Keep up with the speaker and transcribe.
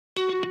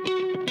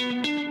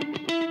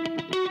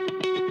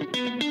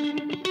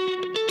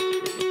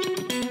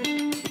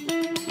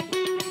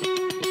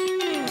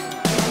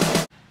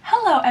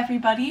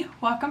everybody,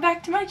 welcome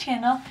back to my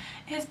channel.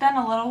 It has been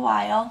a little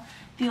while.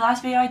 The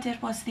last video I did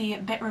was the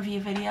bit review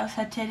video,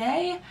 so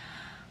today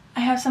I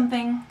have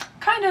something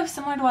kind of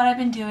similar to what I've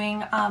been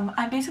doing.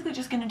 I'm basically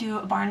just going to do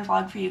a barn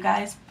vlog for you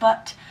guys,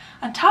 but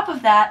on top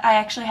of that I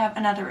actually have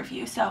another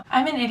review. So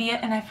I'm an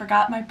idiot and I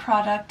forgot my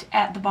product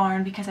at the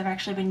barn because I've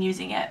actually been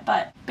using it,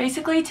 but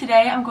basically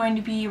today I'm going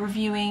to be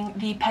reviewing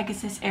the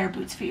Pegasus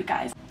Airboots for you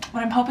guys.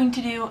 What I'm hoping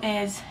to do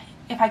is,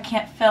 if I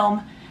can't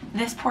film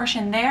this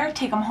portion there,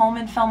 take them home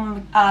and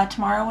film them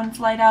tomorrow when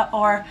it's light out,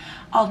 or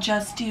I'll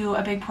just do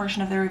a big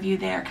portion of the review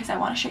there because I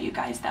want to show you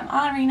guys them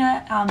on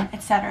arena,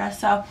 etc.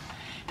 So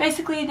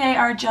basically they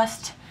are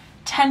just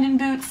tendon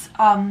boots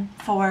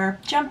for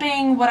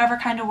jumping, whatever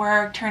kind of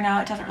work,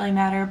 turnout, it doesn't really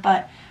matter,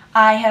 but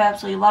I have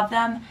absolutely loved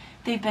them.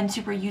 They've been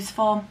super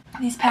useful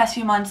these past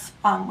few months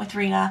with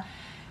Rena.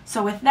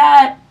 So with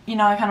that,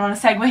 I kind of want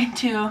to segue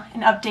into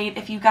an update.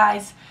 If you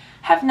guys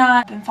have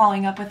not been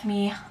following up with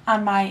me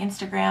on my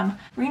Instagram,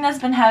 Rena's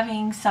been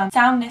having some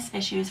soundness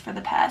issues for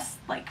the past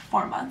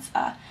 4 months.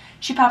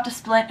 She popped a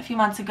splint a few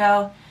months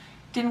ago.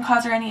 Didn't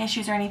cause her any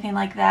issues or anything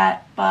like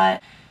that,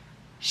 but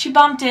she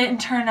bumped it in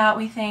turnout,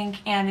 we think,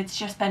 and it's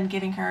just been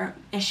giving her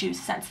issues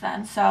since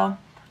then. So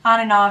on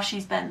and off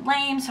she's been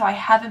lame, so I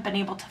haven't been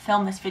able to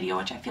film this video,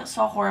 which I feel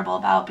so horrible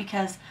about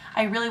because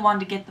I really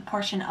wanted to get the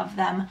portion of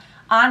them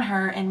on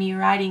her and me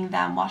riding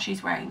them while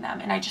she's wearing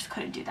them, and I just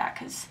couldn't do that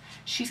because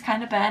she's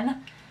kind of been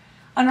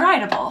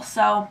unrideable.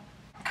 So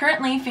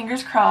currently,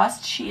 fingers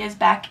crossed, she is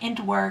back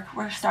into work.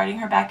 We're starting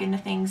her back into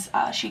things.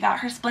 She got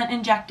her splint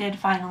injected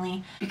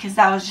finally because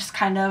that was just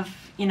kind of,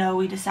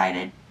 we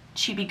decided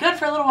she'd be good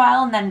for a little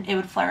while and then it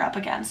would flare up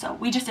again. So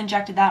we just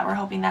injected that. We're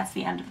hoping that's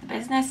the end of the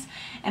business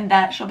and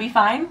that she'll be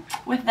fine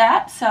with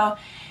that. So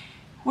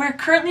we're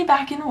currently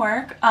back in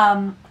work,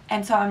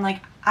 and so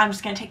I'm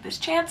just going to take this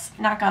chance,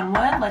 knock on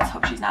wood, let's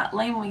hope she's not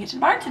lame when we get to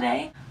the barn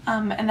today,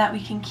 and that we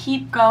can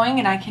keep going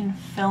and I can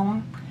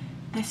film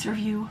this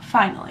review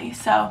finally.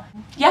 So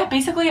yeah,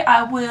 basically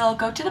I will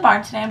go to the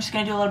barn today. I'm just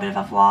going to do a little bit of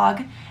a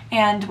vlog,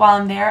 and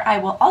while I'm there I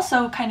will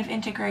also kind of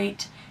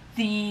integrate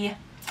the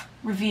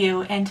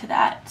review into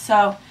that.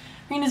 So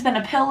Rena's been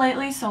a pill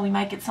lately, so we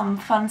might get some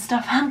fun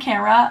stuff on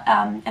camera,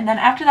 and then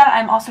after that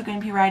I'm also going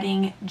to be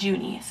riding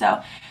Junie.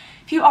 So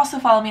if you also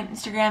follow me on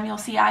Instagram, you'll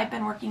see I've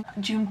been working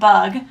June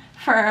Bug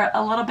for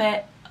a little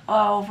bit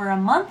over a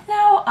month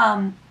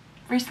now.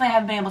 Recently I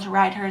haven't been able to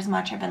ride her as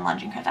much. I've been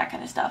lunging her, that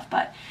kind of stuff,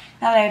 but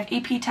now that I have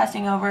AP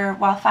testing over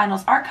while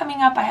finals are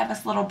coming up, I have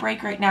this little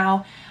break right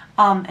now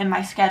in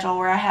my schedule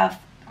where I have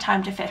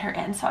time to fit her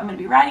in. So I'm going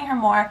to be riding her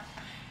more,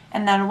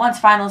 and then once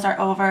finals are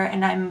over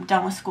and I'm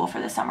done with school for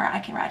the summer, I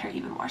can ride her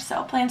even more.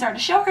 So plans are to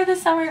show her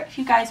this summer. If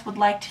you guys would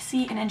like to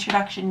see an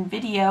introduction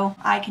video,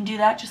 I can do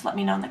that. Just let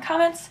me know in the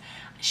comments.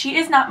 She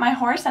is not my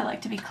horse, I'd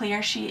like to be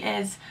clear. She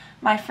is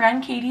my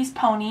friend Katie's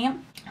pony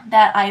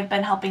that I've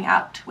been helping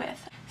out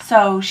with.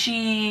 So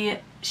she's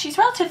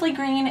relatively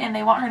green and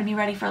they want her to be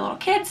ready for little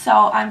kids,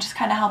 so I'm just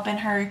kind of helping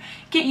her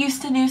get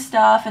used to new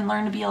stuff and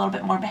learn to be a little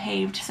bit more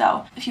behaved.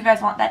 So if you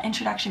guys want that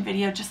introduction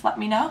video, just let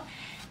me know.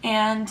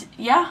 And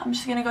yeah, I'm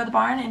just going to go to the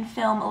barn and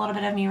film a little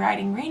bit of me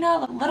riding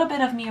Rena, a little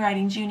bit of me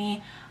riding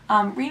Junie.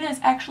 Rena is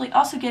actually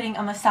also getting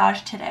a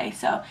massage today,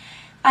 so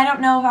I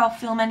don't know if I'll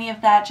film any of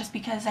that just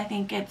because I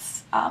think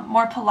it's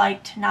more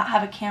polite to not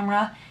have a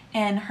camera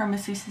in her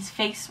masseuse's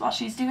face while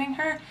she's doing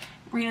her.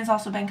 Rena's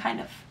also been kind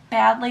of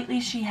bad lately.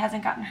 She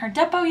hasn't gotten her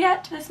depot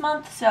yet this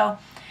month, so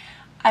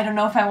I don't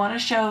know if I want to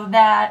show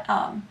that,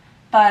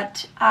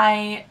 but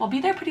I will be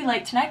there pretty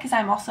late tonight because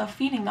I'm also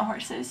feeding the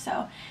horses,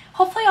 so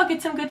hopefully I'll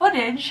get some good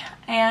footage,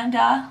 and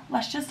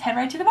let's just head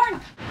right to the barn.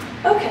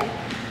 Okay,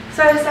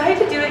 so I decided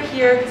to do it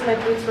here because my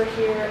boots were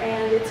here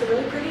and it's a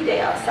really pretty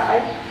day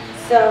outside.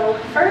 So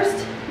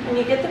first, when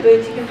you get the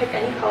boots, you can pick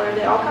any color.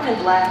 They all come in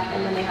black,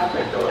 and then they have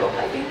the little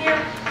piping here.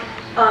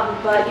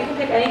 But you can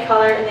pick any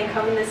color, and they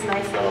come in this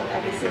nice little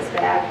Pegasus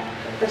bag.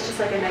 That's just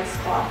a nice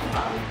cloth.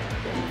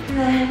 And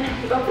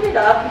then you open it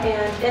up,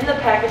 and in the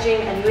packaging,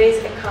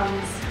 anyways, it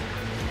comes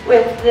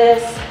with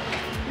this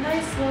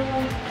nice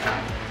little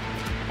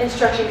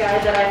instruction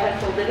guide that I had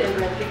folded and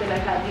ripped because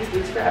I've had these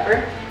boots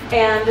forever.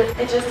 And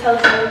it just tells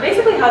you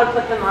basically how to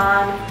put them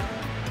on.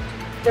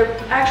 They're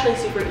actually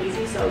super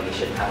easy, so you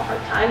shouldn't have a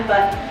hard time,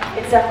 but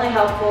it's definitely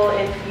helpful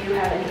if you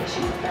have any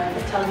issues with them.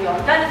 It tells you all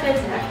the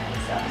benefits and that kind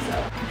of stuff. So,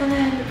 and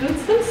then the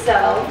boots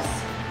themselves,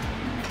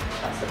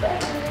 that's the back.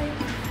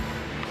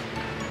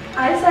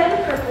 I decided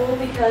purple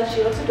because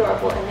she looks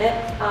adorable in it.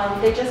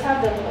 They just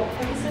have the little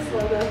Pegasus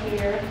logo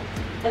here,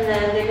 and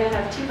then they're going to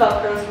have 2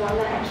 Velcros,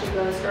 one that actually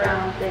goes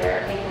around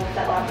their ankle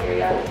fetlock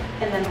area,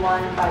 and then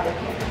one by their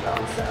cannon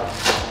bone. So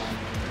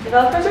the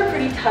Velcros are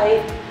pretty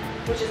tight,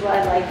 which is what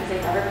I like because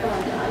they never come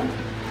undone,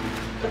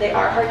 but they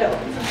are hard to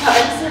open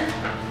sometimes.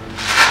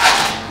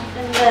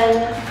 And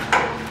then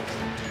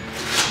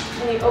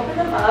when you open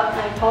them up,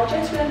 I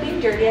apologize for them being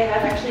dirty, I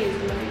have actually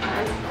used them a few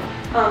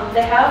times.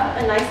 They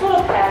have a nice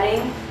little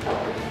padding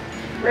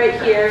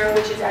right here,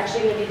 which is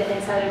actually going to be the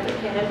inside of the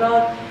cannon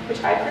bone,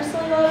 which I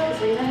personally love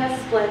because Rena has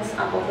splints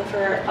on both of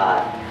her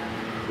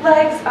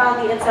legs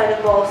on the inside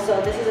of both, so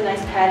this is a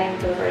nice padding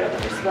that goes right over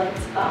their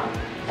splints.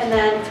 And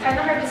then it's kind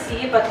of hard to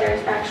see, but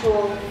there's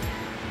actual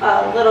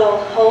little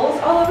holes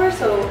all over,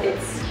 so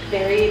there's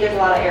a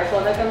lot of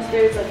airflow that comes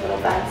through. It's like little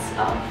vents,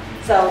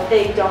 so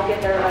they don't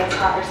get their legs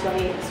hot or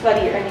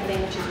sweaty or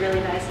anything, which is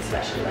really nice,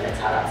 especially when it's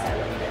hot outside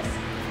like this.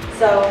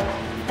 So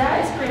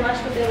that is pretty much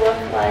what they look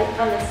like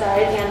on the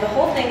side, and the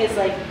whole thing is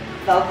like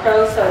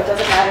Velcro, so it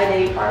doesn't matter,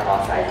 they are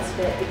all sizes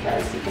fit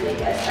because you can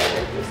make it as tight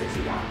or loose as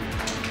you want.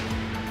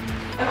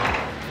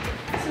 Okay,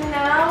 so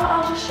now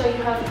I'll just show you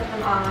how to put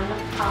them on.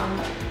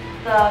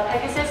 The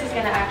Pegasus is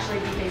going to actually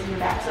be facing the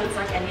back, so it's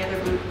like any other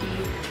boot.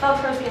 The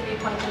Velcro is going to be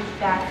pointing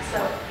back,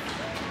 so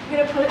I'm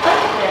going to put it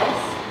like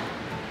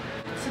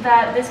this, so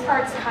that this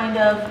part's kind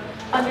of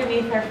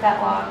underneath their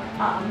fetlock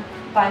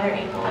by their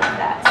ankle like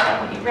that. So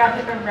that when you wrap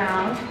it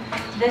around,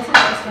 this is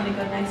just going to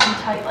go nice and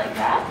tight like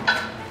that.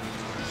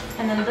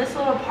 And then this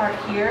little part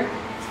here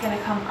is going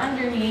to come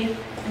underneath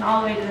and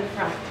all the way to the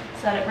front,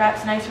 so that it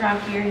wraps nice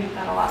around here and you've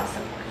got a lot of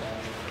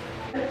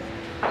support.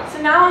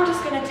 So now I'm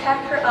just going to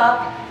tack her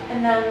up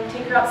and then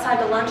take her outside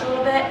to lunch a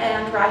little bit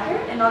and ride her,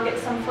 and I'll get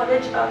some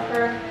footage of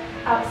her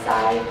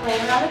outside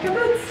playing around with her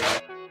boots.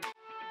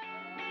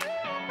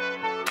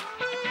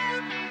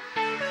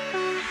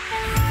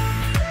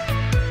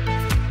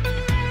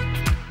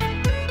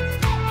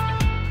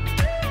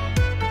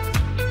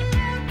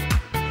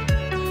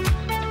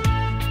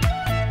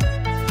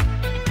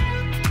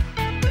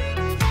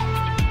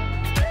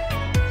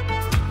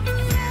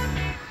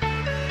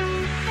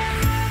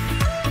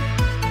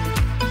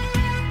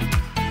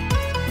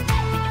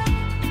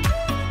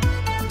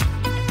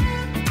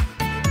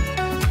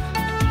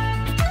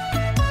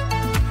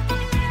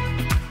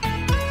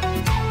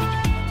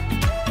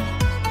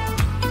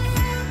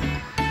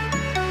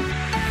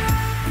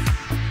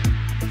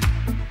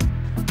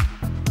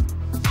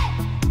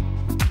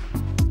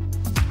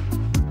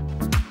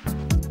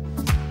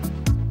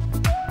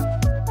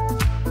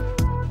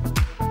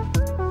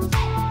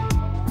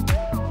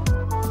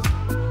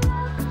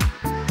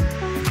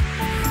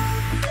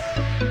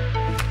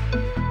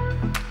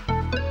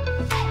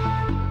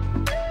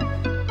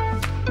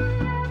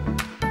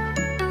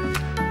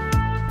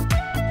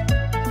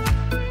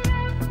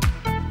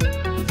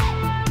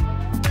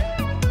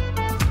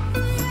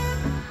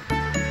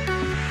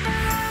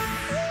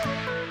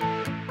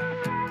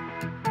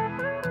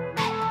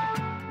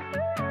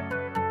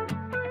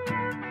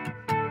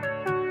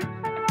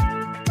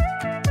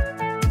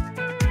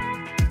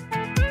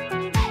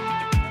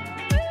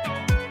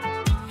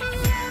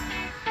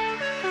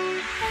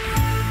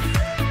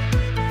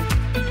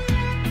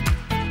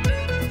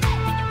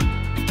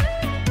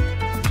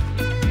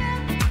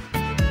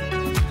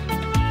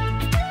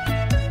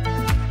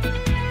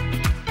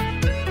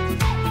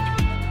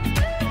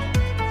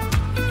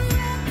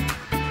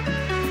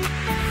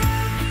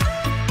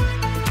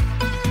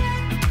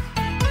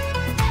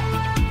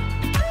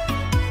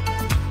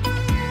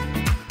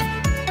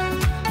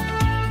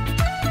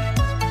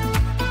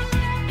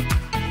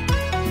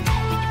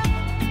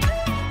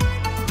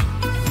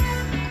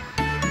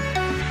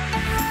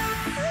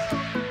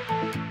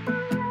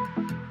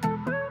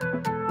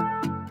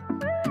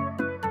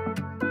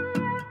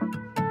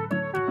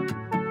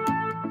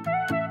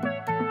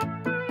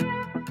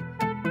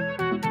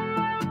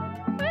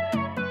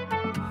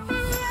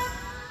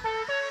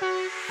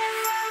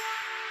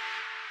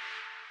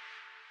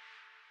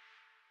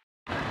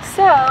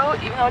 So,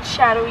 even though it's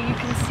shadowy, you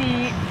can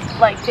see,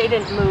 like, they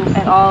didn't move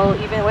at all,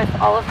 even with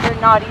all of her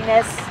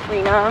naughtiness,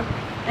 Rena,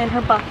 and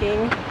her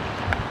bucking.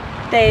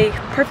 They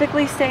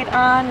perfectly stayed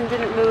on and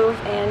didn't move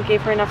and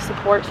gave her enough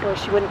support so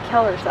she wouldn't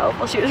kill herself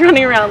while she was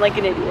running around like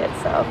an idiot.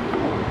 So,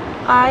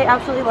 I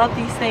absolutely love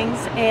these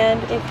things,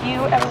 and if you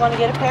ever want to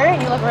get a pair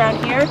and you live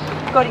around here,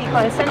 go to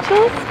Equine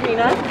Essentials.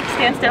 Rena,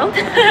 stand still.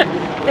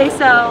 They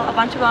sell a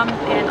bunch of them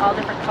in all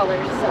different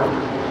colors, so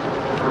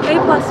A+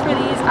 for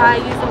these. I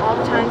use them all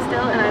the time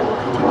still, and I will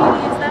continue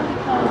to use them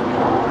because we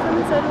love them,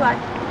 and so do I.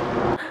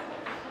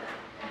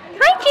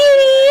 Hi,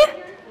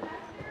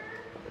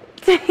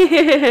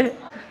 Cutie!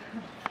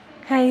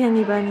 Hi,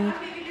 honey bunny.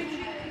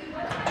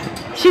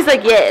 She's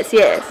like, yes,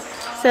 yes.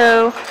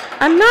 So,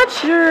 I'm not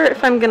sure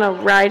if I'm going to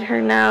ride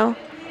her now,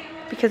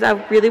 because I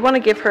really want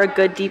to give her a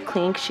good deep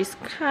clean, because she's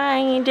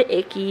kind of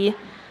icky,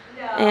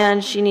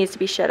 and she needs to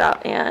be shed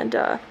out and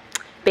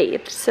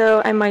bathed.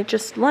 So I might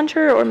just lunge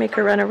her or make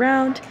her run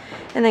around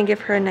and then give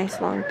her a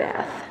nice long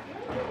bath.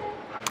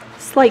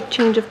 Slight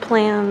change of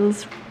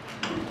plans.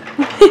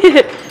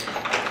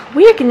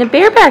 We're getting a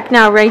bareback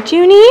now, right,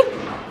 Junie?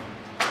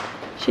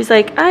 She's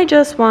like, I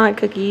just want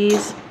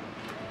cookies.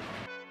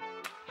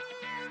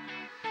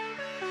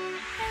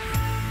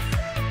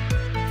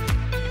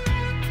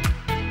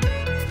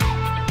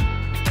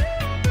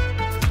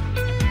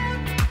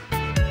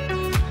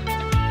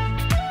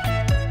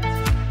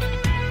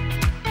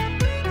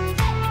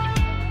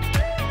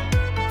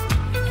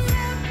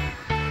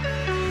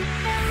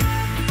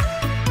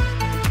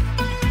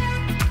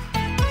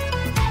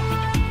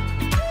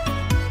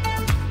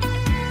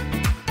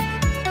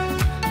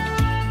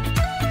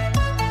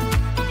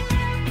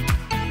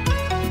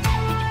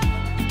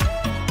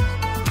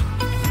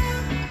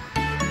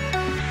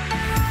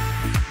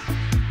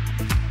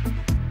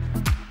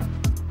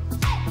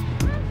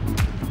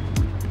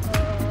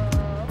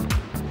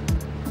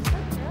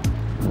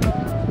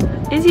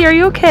 Izzy, are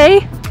you okay?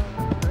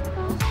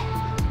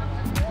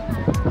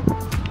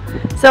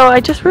 So I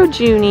just rode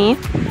Junie,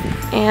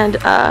 and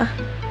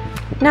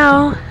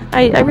now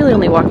I really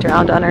only walked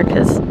around on her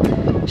because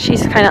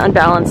she's kind of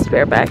unbalanced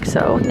bareback.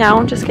 So now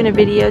I'm just going to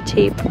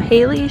videotape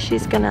Haley.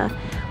 She's going to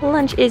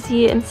lunge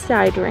Izzy and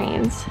side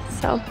reins.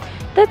 So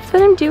that's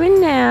what I'm doing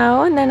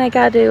now. And then I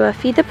got to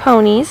feed the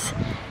ponies,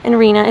 and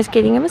Rena is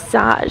getting a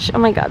massage. Oh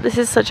my god, this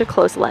is such a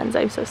close lens.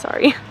 I'm so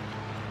sorry.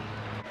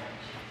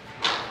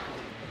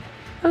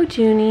 Oh,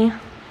 Junie.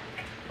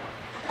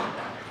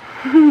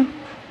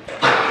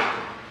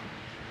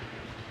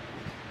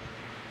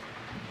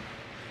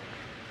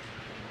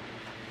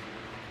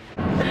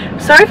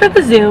 Sorry for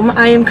the zoom.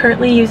 I am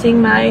currently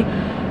using my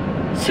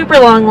super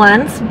long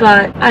lens,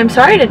 but I'm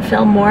sorry I didn't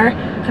film more.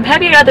 I'm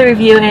happy I got the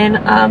review in.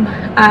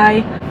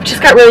 I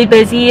just got really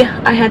busy.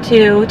 I had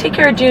to take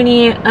care of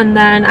Junie, and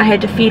then I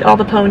had to feed all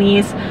the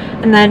ponies,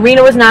 and then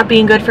Rena was not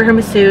being good for her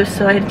masseuse,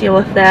 so I had to deal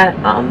with that.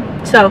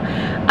 So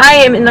I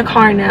am in the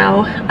car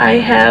now. I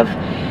have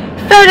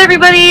fed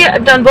everybody.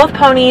 I've done both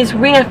ponies.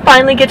 Rena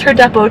finally gets her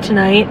depot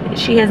tonight.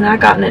 She has not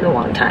gotten it in a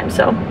long time,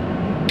 so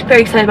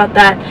very excited about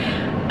that.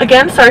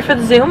 Again, sorry for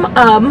the zoom.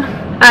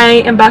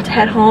 I am about to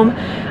head home.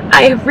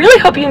 I really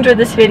hope you enjoyed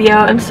this video.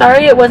 I'm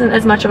sorry it wasn't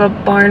as much of a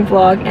barn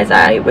vlog as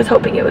I was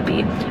hoping it would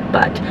be,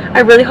 but I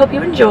really hope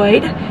you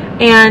enjoyed.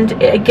 And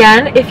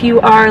again, if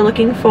you are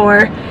looking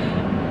for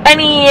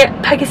any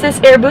Pegasus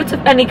air boots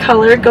of any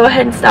color, go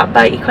ahead and stop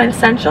by Equine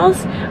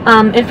Essentials,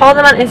 and follow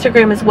them on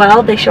Instagram as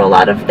well. They show a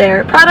lot of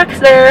their products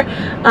there,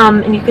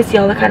 and you can see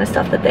all the kind of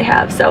stuff that they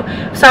have. So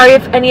sorry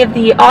if any of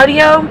the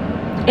audio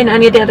in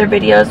any of the other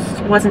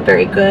videos wasn't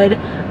very good.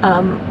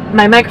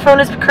 My microphone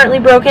is currently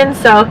broken,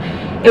 so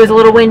it was a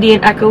little windy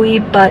and echoey,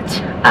 but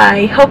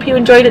I hope you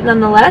enjoyed it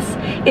nonetheless.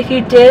 If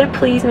you did,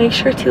 please make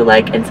sure to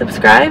like and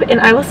subscribe,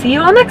 and I will see you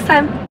all next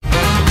time.